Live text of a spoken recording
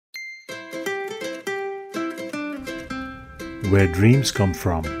Where Dreams Come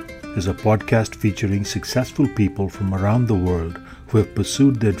From is a podcast featuring successful people from around the world who have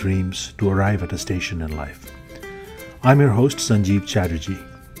pursued their dreams to arrive at a station in life. I'm your host, Sanjeev Chatterjee.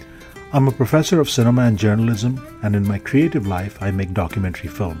 I'm a professor of cinema and journalism, and in my creative life, I make documentary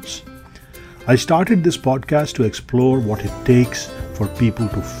films. I started this podcast to explore what it takes for people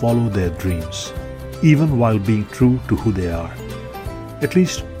to follow their dreams, even while being true to who they are, at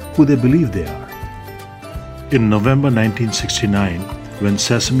least who they believe they are. In November 1969, when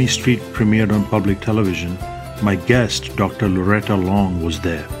Sesame Street premiered on public television, my guest, Dr. Loretta Long, was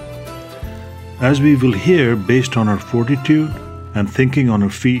there. As we will hear, based on her fortitude and thinking on her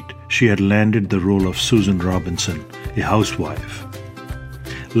feet, she had landed the role of Susan Robinson, a housewife.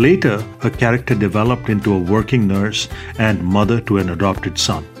 Later, her character developed into a working nurse and mother to an adopted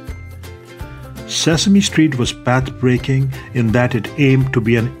son. Sesame Street was path-breaking in that it aimed to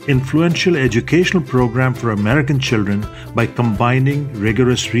be an influential educational program for American children by combining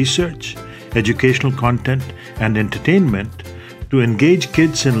rigorous research, educational content, and entertainment to engage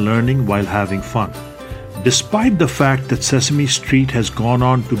kids in learning while having fun. Despite the fact that Sesame Street has gone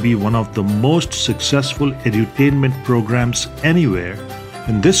on to be one of the most successful edutainment programs anywhere,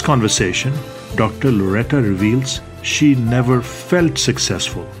 in this conversation, Dr. Loretta reveals she never felt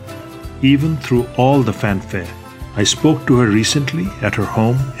successful, even through all the fanfare. I spoke to her recently at her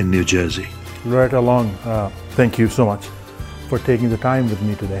home in New Jersey. Loretta Long, thank you so much for taking the time with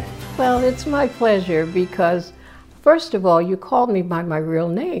me today. Well, it's my pleasure because, first of all, you called me by my real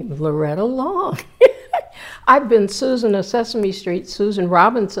name, Loretta Long. I've been Susan of Sesame Street, Susan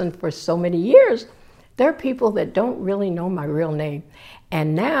Robinson, for so many years. There are people that don't really know my real name.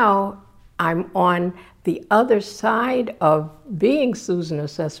 And now I'm on the other side of being Susan of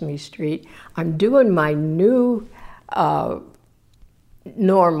Sesame Street. I'm doing my new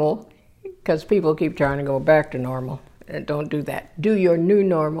normal, because people keep trying to go back to normal. Don't do that. Do your new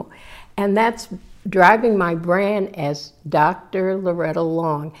normal. And that's driving my brand as Dr. Loretta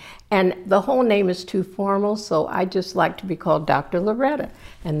Long. And the whole name is too formal, so I just like to be called Dr. Loretta.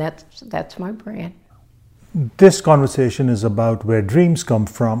 And that's my brand. This conversation is about where dreams come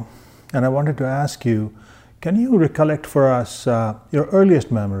from. And I wanted to ask you, can you recollect for us your earliest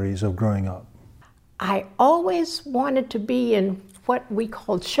memories of growing up? I always wanted to be in what we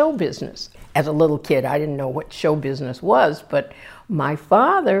called show business. As a little kid, I didn't know what show business was, but my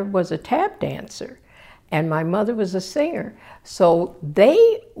father was a tap dancer and my mother was a singer. So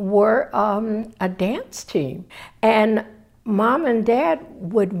they were a dance team. And Mom and Dad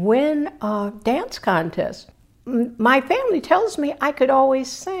would win dance contests. My family tells me I could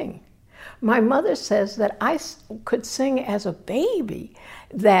always sing. My mother says that I could sing as a baby,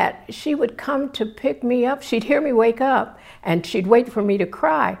 that she would come to pick me up. She'd hear me wake up, and she'd wait for me to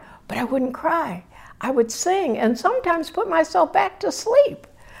cry, but I wouldn't cry. I would sing and sometimes put myself back to sleep.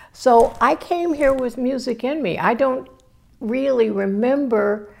 So I came here with music in me. I don't really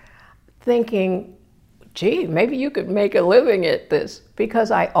remember thinking, gee, maybe you could make a living at this,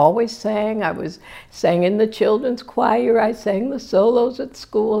 because I always sang. I sang in the children's choir, I sang the solos at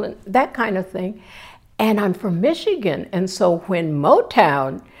school and that kind of thing. And I'm from Michigan, and so when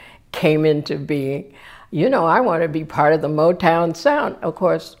Motown came into being, I want to be part of the Motown sound. Of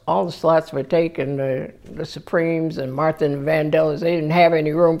course, all the slots were taken, the Supremes and Martha and Vandellas. They didn't have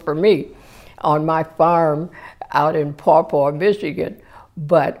any room for me on my farm out in Paw Paw, Michigan.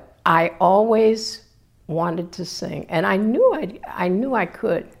 But I always wanted to sing, and I knew I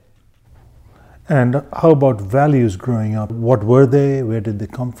could. And how about values growing up? What were they? Where did they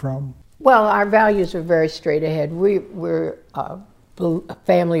come from? Well, our values are very straight ahead. We're a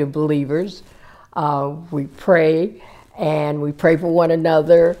family of believers. We pray, and we pray for one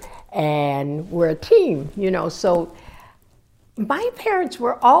another, and we're a team, So my parents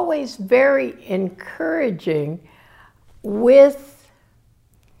were always very encouraging with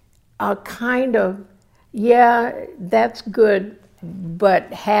a kind of, yeah, that's good,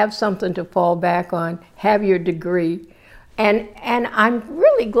 but have something to fall back on, have your degree. And I'm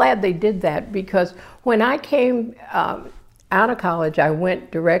really glad they did that, because when I came out of college, I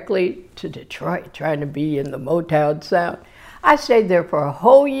went directly to Detroit, trying to be in the Motown sound. I stayed there for a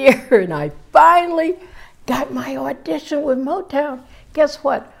whole year, and I finally got my audition with Motown. Guess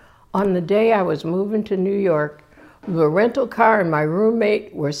what? On the day I was moving to New York, the rental car and my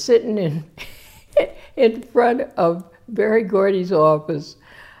roommate were sitting in front of Berry Gordy's office,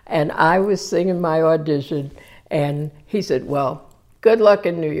 and I was singing my audition, and he said, well, good luck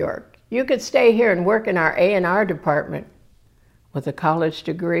in New York. You could stay here and work in our A&R department. With a college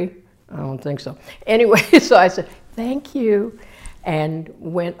degree? I don't think so. Anyway, so I said, thank you, and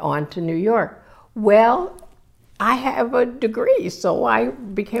went on to New York. Well, I have a degree, so I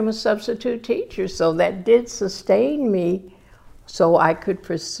became a substitute teacher. So that did sustain me so I could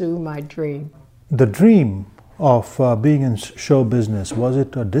pursue my dream. The dream of being in show business, was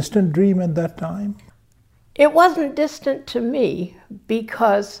it a distant dream at that time? It wasn't distant to me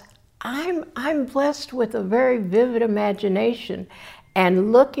because I'm blessed with a very vivid imagination,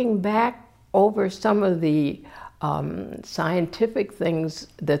 and looking back over some of the scientific things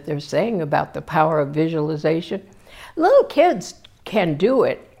that they're saying about the power of visualization, little kids can do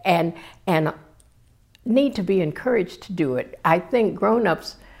it and need to be encouraged to do it. I think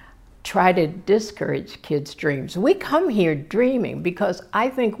grown-ups try to discourage kids' dreams. We come here dreaming because I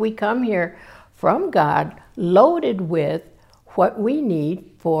think we come here from God loaded with what we need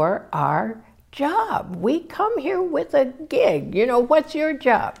for our job. We come here with a gig. You know, what's your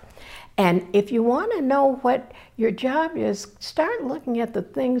job? And if you want to know what your job is, start looking at the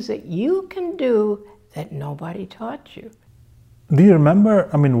things that you can do that nobody taught you. Do you remember,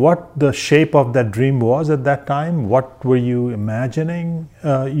 what the shape of that dream was at that time? What were you imagining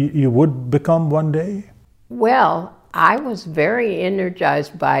you would become one day? Well, I was very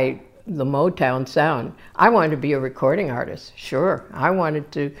energized by the Motown sound. I wanted to be a recording artist, sure. I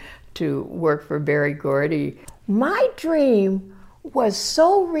wanted to work for Berry Gordy. My dream was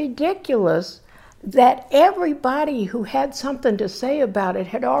so ridiculous that everybody who had something to say about it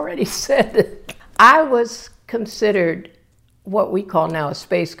had already said it. I was considered what we call now a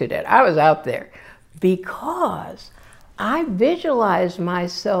space cadet. I was out there because I visualized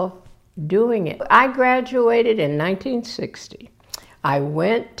myself doing it. I graduated in 1960. I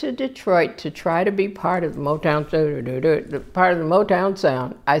went to Detroit to try to be part of the Motown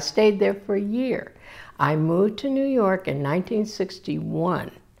sound. I stayed there for a year. I moved to New York in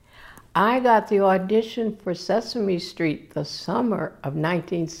 1961. I got the audition for Sesame Street the summer of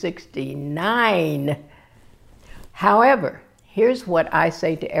 1969. However, here's what I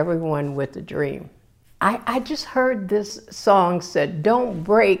say to everyone with a dream. I just heard this song said, don't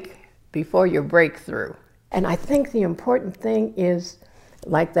break before your breakthrough. And I think the important thing is,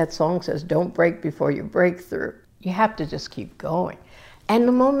 like that song says, don't break before your breakthrough. You have to just keep going. And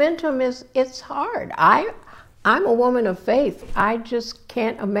the momentum it's hard. I'm a woman of faith. I just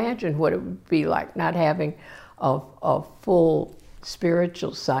can't imagine what it would be like not having a full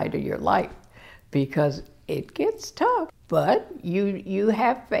spiritual side of your life, because it gets tough. But you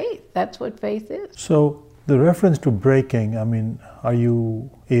have faith. That's what faith is. So the reference to breaking, are you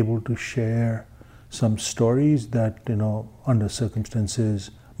able to share some stories that, under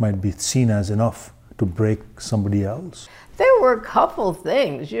circumstances might be seen as enough to break somebody else? There were a couple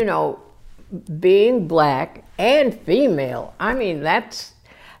things, being black and female.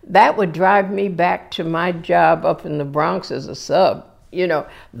 That would drive me back to my job up in the Bronx as a sub.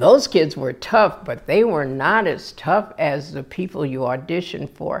 Those kids were tough, but they were not as tough as the people you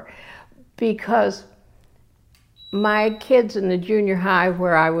auditioned for, because my kids in the junior high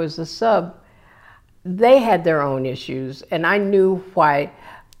where I was a sub, they had their own issues, and I knew why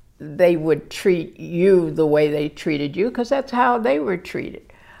they would treat you the way they treated you, because that's how they were treated.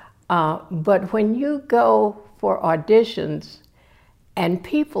 But when you go for auditions and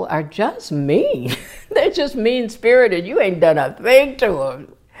people are just mean, they're just mean-spirited. You ain't done a thing to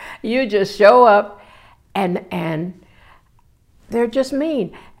them. You just show up and they're just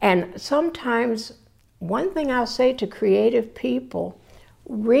mean. And sometimes, one thing I'll say to creative people,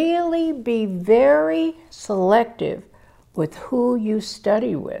 really be very selective with who you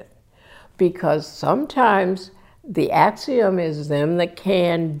study with, because sometimes the axiom is them that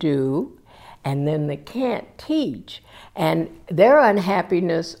can do and them that can't teach, and their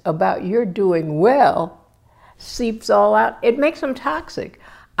unhappiness about your doing well seeps all out. It makes them toxic.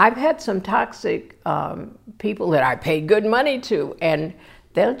 I've had some toxic people that I pay good money to, and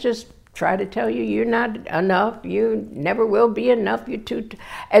they'll just try to tell you you're not enough, you never will be enough, you're too,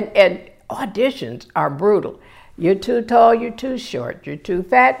 and auditions are brutal. You're too tall, you're too short, you're too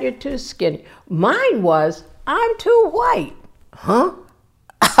fat, you're too skinny. Mine was, I'm too white. Huh?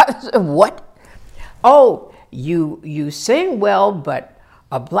 I said, what? Oh, you sing well, but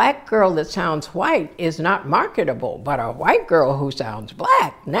a black girl that sounds white is not marketable, but a white girl who sounds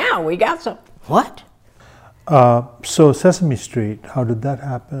black, now we got some. What? So Sesame Street, how did that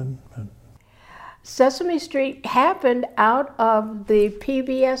happen? Sesame Street happened out of the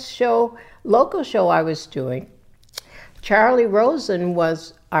PBS show, local show I was doing. Charlie Rosen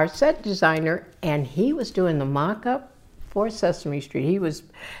was our set designer, and he was doing the mock-up for Sesame Street. He was,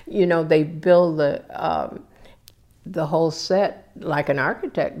 they build the whole set like an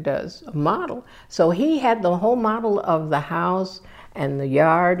architect does, a model. So he had the whole model of the house and the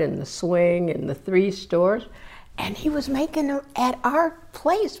yard and the swing and the 3 stores. And he was making them at our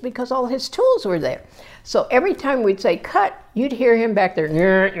place because all his tools were there. So every time we'd say cut, you'd hear him back there.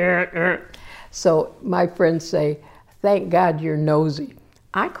 Nyeh, nyeh, nyeh. So my friends say, thank God you're nosy.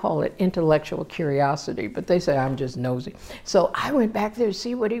 I call it intellectual curiosity, but they say I'm just nosy. So I went back there to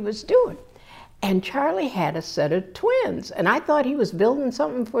see what he was doing. And Charlie had a set of twins, and I thought he was building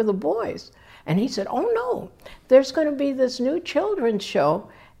something for the boys. And he said, oh no, there's going to be this new children's show.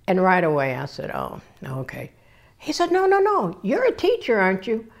 And right away I said, oh, okay. He said, no, you're a teacher, aren't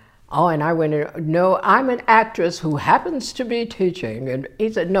you? Oh, and I went in, no, I'm an actress who happens to be teaching. And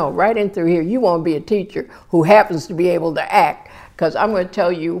he said, no, right in through here, you won't be a teacher who happens to be able to act, because I'm going to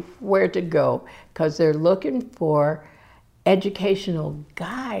tell you where to go, because they're looking for educational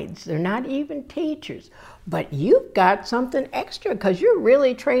guides. They're not even teachers. But you've got something extra because you're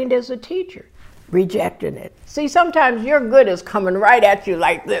really trained as a teacher. Rejecting it. See, sometimes your good is coming right at you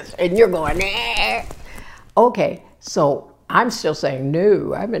like this, and you're going, eh. Okay, so I'm still saying,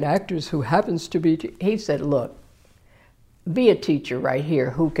 no, I'm an actress who happens to be. He said, look, be a teacher right here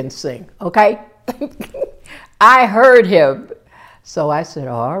who can sing, okay? I heard him. So I said,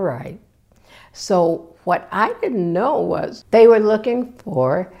 all right. So what I didn't know was they were looking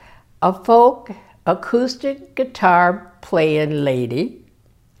for a folk acoustic guitar playing lady,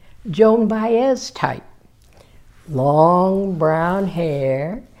 Joan Baez type, long brown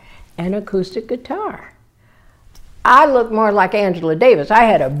hair and acoustic guitar. I looked more like Angela Davis. I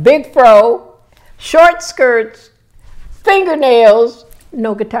had a big fro, short skirts, fingernails,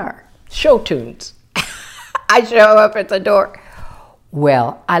 no guitar, show tunes. I show up at the door.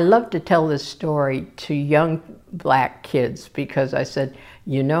 Well, I love to tell this story to young black kids because I said,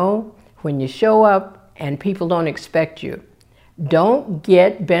 you know, when you show up and people don't expect you, don't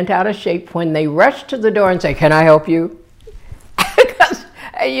get bent out of shape when they rush to the door and say, can I help you? Because,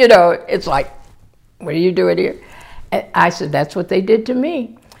 you know, it's like, what are you doing here? And I said, that's what they did to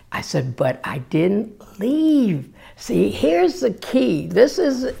me. I said, but I didn't leave. See, here's the key. This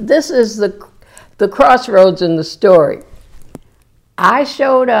is the crossroads in the story. I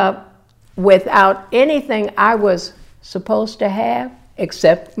showed up without anything I was supposed to have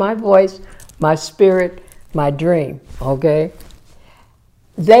except my voice, my spirit, my dream, okay?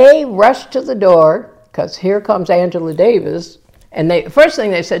 They rushed to the door, because here comes Angela Davis, and first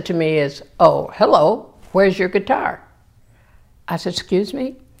thing they said to me is, oh, hello, where's your guitar? I said, excuse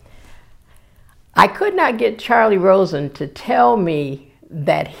me? I could not get Charlie Rosen to tell me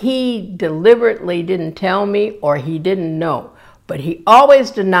that he deliberately didn't tell me or he didn't know. But he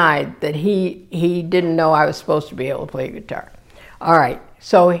always denied that he didn't know I was supposed to be able to play guitar. All right,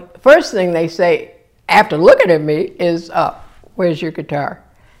 so first thing they say after looking at me is, where's your guitar?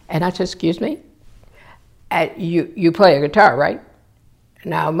 And I said, excuse me? You play a guitar, right?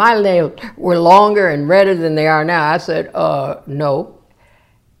 Now, my nails were longer and redder than they are now. I said, no.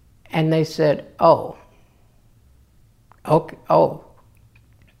 And they said, oh. Okay, oh.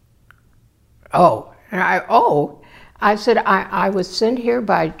 And I said, I was sent here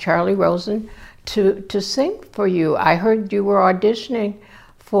by Charlie Rosen to sing for you. I heard you were auditioning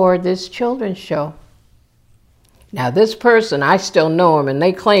for this children's show. Now this person, I still know him, and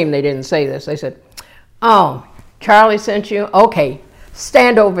they claim they didn't say this. They said, oh, Charlie sent you? Okay,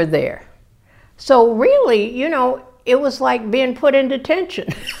 stand over there. So really, you know, it was like being put in detention.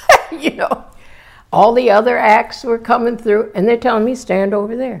 You know, all the other acts were coming through, and they're telling me, stand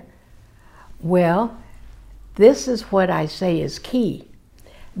over there. Well, this is what I say is key.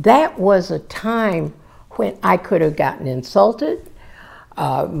 That was a time when I could have gotten insulted,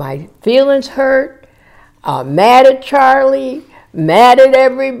 my feelings hurt, mad at Charlie, mad at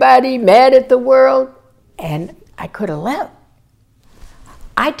everybody, mad at the world, and I could have left.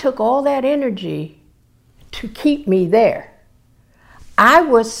 I took all that energy to keep me there. I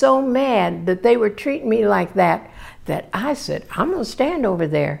was so mad that they were treating me like that I said, I'm going to stand over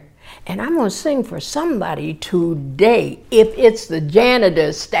there and I'm going to sing for somebody today. If it's the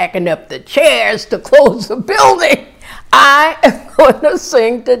janitors stacking up the chairs to close the building, I am going to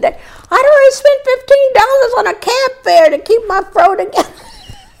sing today. I'd already spent $15 on a cab fare to keep my throat together.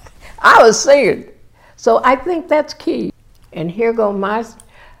 I was singing. So I think that's key. And here go my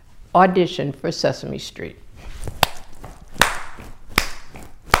audition for Sesame Street.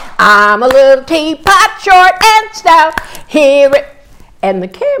 I'm a little teapot, short and stout, hear it. And the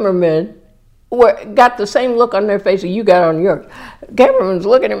cameramen got the same look on their face that you got on yours. The cameraman's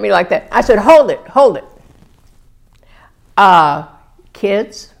looking at me like that. I said, hold it.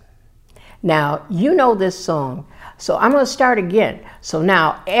 Kids, now you know this song, so I'm going to start again. So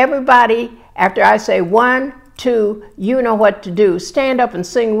now everybody, after I say 1, 2, you know what to do, stand up and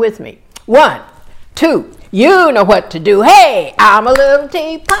sing with me. 1, 2, you know what to do. Hey, I'm a little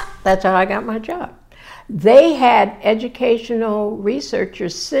teapot. That's how I got my job. They had educational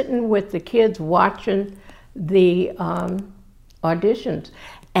researchers sitting with the kids watching the auditions.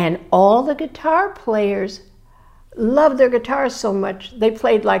 And all the guitar players loved their guitars so much, they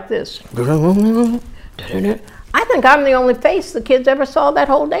played like this. I think I'm the only face the kids ever saw that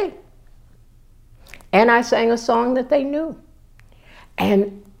whole day. And I sang a song that they knew.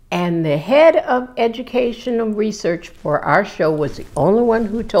 And the head of educational research for our show was the only one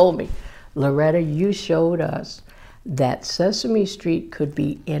who told me, Loretta, you showed us that Sesame Street could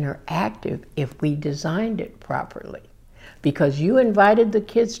be interactive if we designed it properly. Because you invited the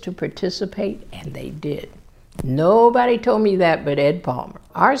kids to participate, and they did. Nobody told me that but Ed Palmer.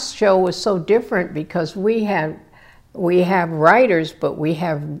 Our show was so different because we have writers, but we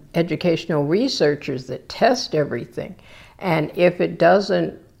have educational researchers that test everything. And if it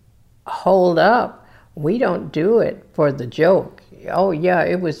doesn't hold up, we don't do it for the joke. Oh yeah,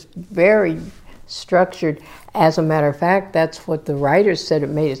 it was very structured. As a matter of fact, that's what the writers said. It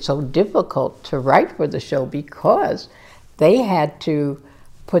made it so difficult to write for the show because they had to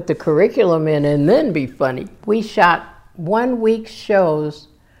put the curriculum in and then be funny. We shot 1 week shows,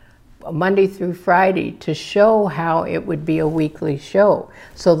 Monday through Friday, to show how it would be a weekly show.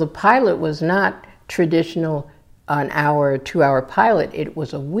 So the pilot was not traditional, an hour or 2 hour pilot, it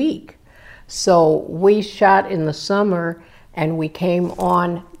was a week. So we shot in the summer and we came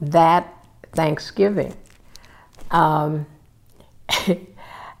on that Thanksgiving. I'm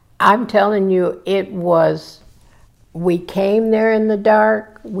telling you, we came there in the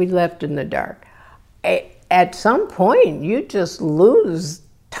dark, we left in the dark. At some point, you just lose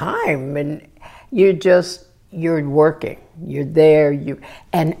time and you're working, you're there,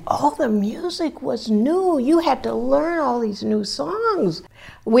 and all the music was new. You had to learn all these new songs.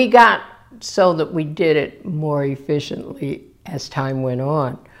 We got so that we did it more efficiently as time went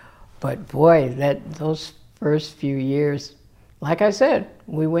on. But boy, those first few years, like I said,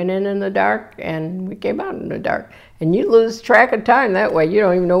 we went in the dark and we came out in the dark. And you lose track of time that way. You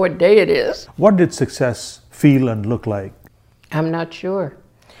don't even know what day it is. What did success feel and look like? I'm not sure,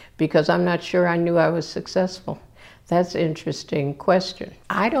 because I'm not sure I knew I was successful. That's an interesting question.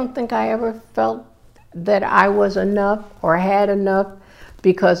 I don't think I ever felt that I was enough or had enough,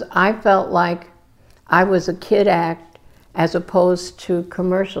 because I felt like I was a kid act as opposed to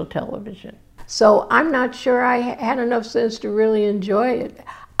commercial television. So I'm not sure I had enough sense to really enjoy it.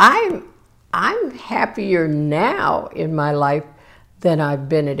 I'm happier now in my life than I've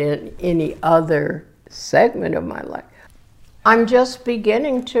been at any other segment of my life. I'm just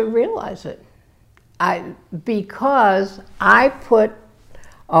beginning to realize it. Because I put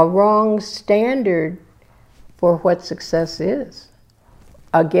a wrong standard for what success is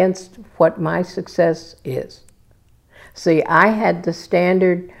against what my success is. See, I had the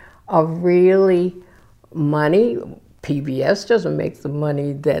standard of really money. PBS doesn't make the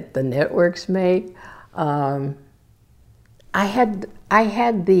money that the networks make. I had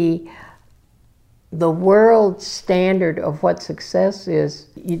the world standard of what success is,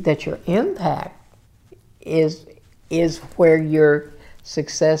 that your impact is where your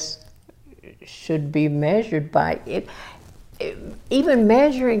success should be measured by. Even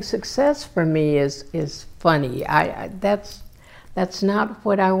measuring success for me is funny. That's not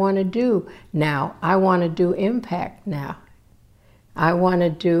what I want to do now. I want to do impact now. I want to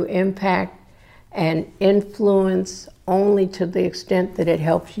do impact and influence only to the extent that it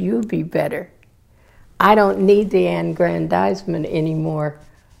helps you be better. I don't need the aggrandizement anymore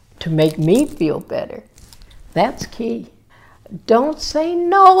to make me feel better. That's key. Don't say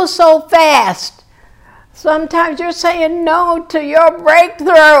no so fast. Sometimes you're saying no to your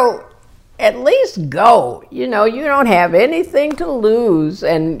breakthrough. At least go. You don't have anything to lose,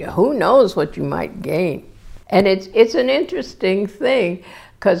 and who knows what you might gain. And it's an interesting thing,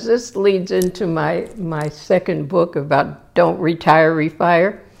 because this leads into my second book about Don't Retire,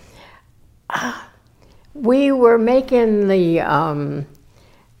 Refire. We were making the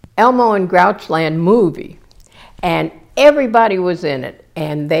Elmo and Grouchland movie, and everybody was in it,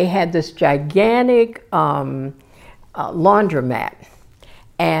 and they had this gigantic laundromat.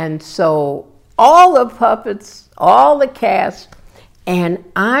 And so all the puppets, all the cast, and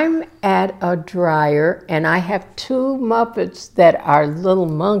I'm at a dryer, and I have 2 Muppets that are little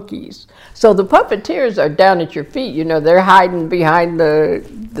monkeys. So the puppeteers are down at your feet, they're hiding behind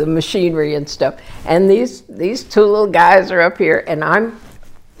the machinery and stuff. And these 2 little guys are up here, and I'm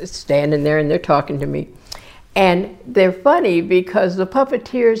standing there, and they're talking to me. And they're funny because the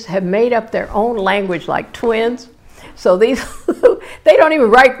puppeteers have made up their own language like twins. So these, they don't even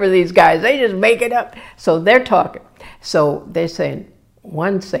write for these guys. They just make it up. So they're talking. So they're saying,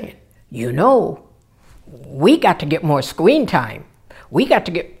 one saying, we got to get more screen time. We got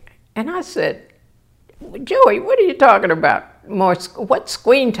to get, and I said, Joey, what are you talking about? What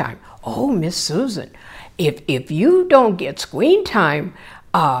screen time? Oh, Miss Susan, if you don't get screen time,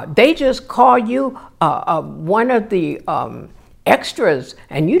 they just call you one of the extras,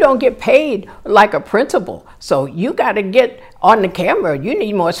 and you don't get paid like a principal. So you got to get on the camera. You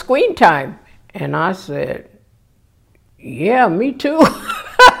need more screen time. And I said, yeah, me too.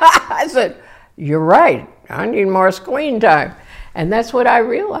 I said, you're right. I need more screen time. And that's what I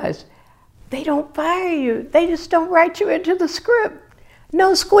realized. They don't fire you. They just don't write you into the script.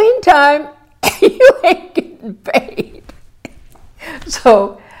 No screen time, you ain't getting paid.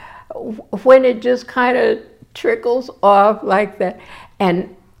 So when it just kind of trickles off like that.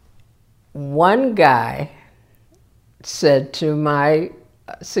 And one guy said to my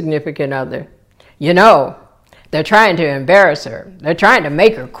significant other, they're trying to embarrass her. They're trying to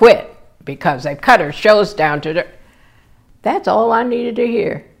make her quit because they've cut her shows down to That's all I needed to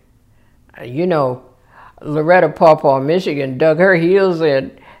hear. Loretta Pawpaw, Michigan, dug her heels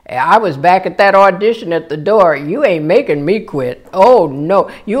in. I was back at that audition at the door. You ain't making me quit. Oh, no.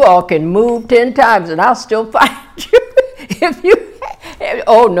 You all can move 10 times and I'll still fire you.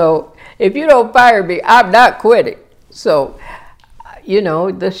 Oh, no. If you don't fire me, I'm not quitting. So,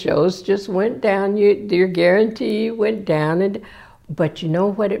 the shows just went down. Your guarantee went down. But you know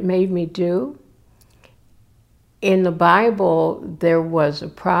what it made me do? In the Bible, there was a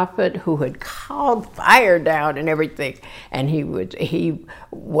prophet who had called fire down and everything, and he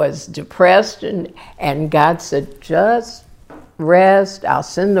was depressed, and God said, just rest. I'll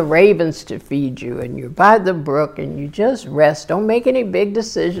send the ravens to feed you, and you're by the brook, and you just rest. Don't make any big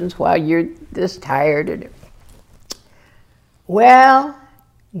decisions while you're this tired. Well,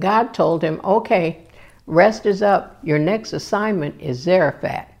 God told him, okay, rest is up. Your next assignment is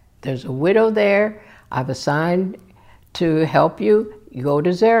Zarephath. There's a widow there. I've assigned to help you. You go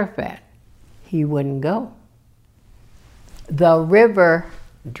to Zarephath. He wouldn't go. The river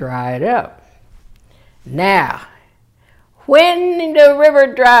dried up. Now, when the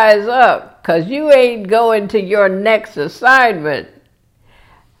river dries up, because you ain't going to your next assignment,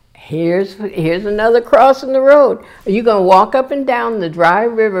 here's another cross in the road. Are you going to walk up and down the dry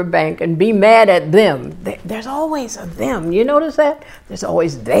riverbank and be mad at them? There's always a them. You notice that? There's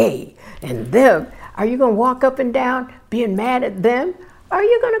always they and them. Are you going to walk up and down being mad at them? Or are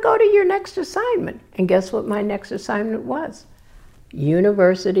you going to go to your next assignment? And guess what my next assignment was?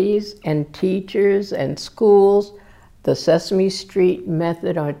 Universities and teachers and schools, the Sesame Street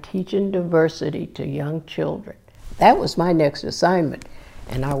method on teaching diversity to young children. That was my next assignment,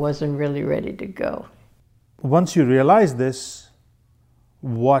 and I wasn't really ready to go. Once you realized this,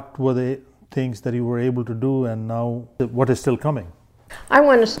 what were the things that you were able to do, and now what is still coming? I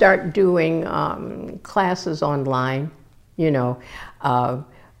want to start doing classes online,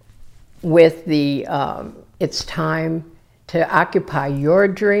 with the it's time to occupy your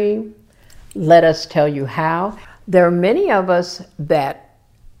dream. Let us tell you how. There are many of us that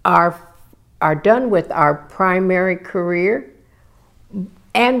are done with our primary career,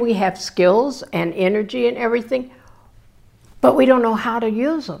 and we have skills and energy and everything, but we don't know how to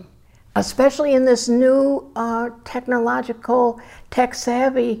use them. Especially in this new technological, tech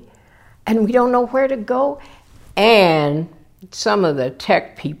savvy, and we don't know where to go. And some of the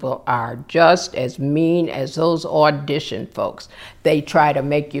tech people are just as mean as those audition folks. They try to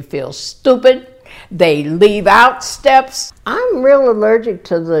make you feel stupid. They leave out steps. I'm real allergic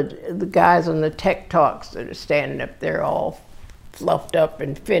to the guys on the tech talks that are standing up there all fluffed up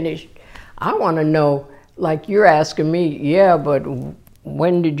and finished. I want to know, like you're asking me, yeah, but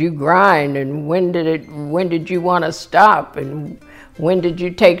when did you grind, and when did you want to stop, and when did you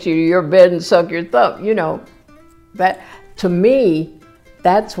take you to your bed and suck your thumb? That to me,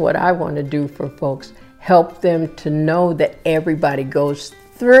 that's what I want to do for folks. Help them to know that everybody goes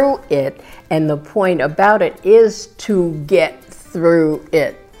through it, and the point about it is to get through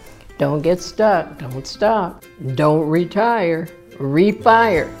it. Don't get stuck. Don't stop. Don't retire.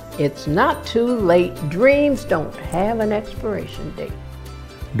 Refire. It's not too late. Dreams don't have an expiration date.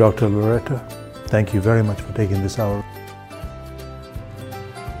 Dr. Loretta, thank you very much for taking this hour.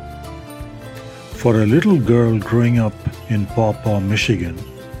 For a little girl growing up in Paw Paw, Michigan,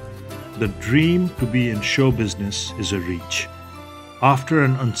 the dream to be in show business is a reach. After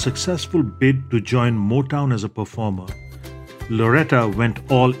an unsuccessful bid to join Motown as a performer, Loretta went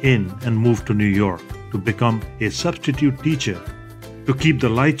all in and moved to New York to become a substitute teacher to keep the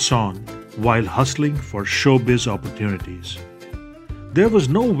lights on while hustling for showbiz opportunities. There was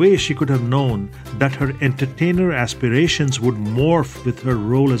no way she could have known that her entertainer aspirations would morph with her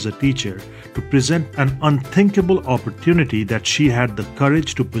role as a teacher to present an unthinkable opportunity that she had the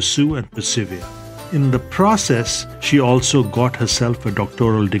courage to pursue and persevere. In the process, she also got herself a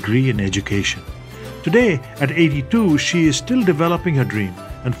doctoral degree in education. Today, at 82, she is still developing her dream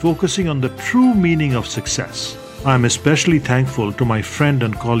and focusing on the true meaning of success. I am especially thankful to my friend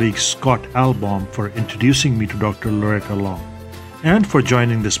and colleague Scott Albaum for introducing me to Dr. Loretta Long, and for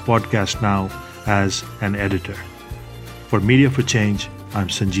joining this podcast now as an editor. For Media for Change, I'm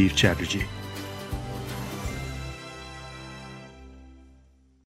Sanjeev Chatterjee.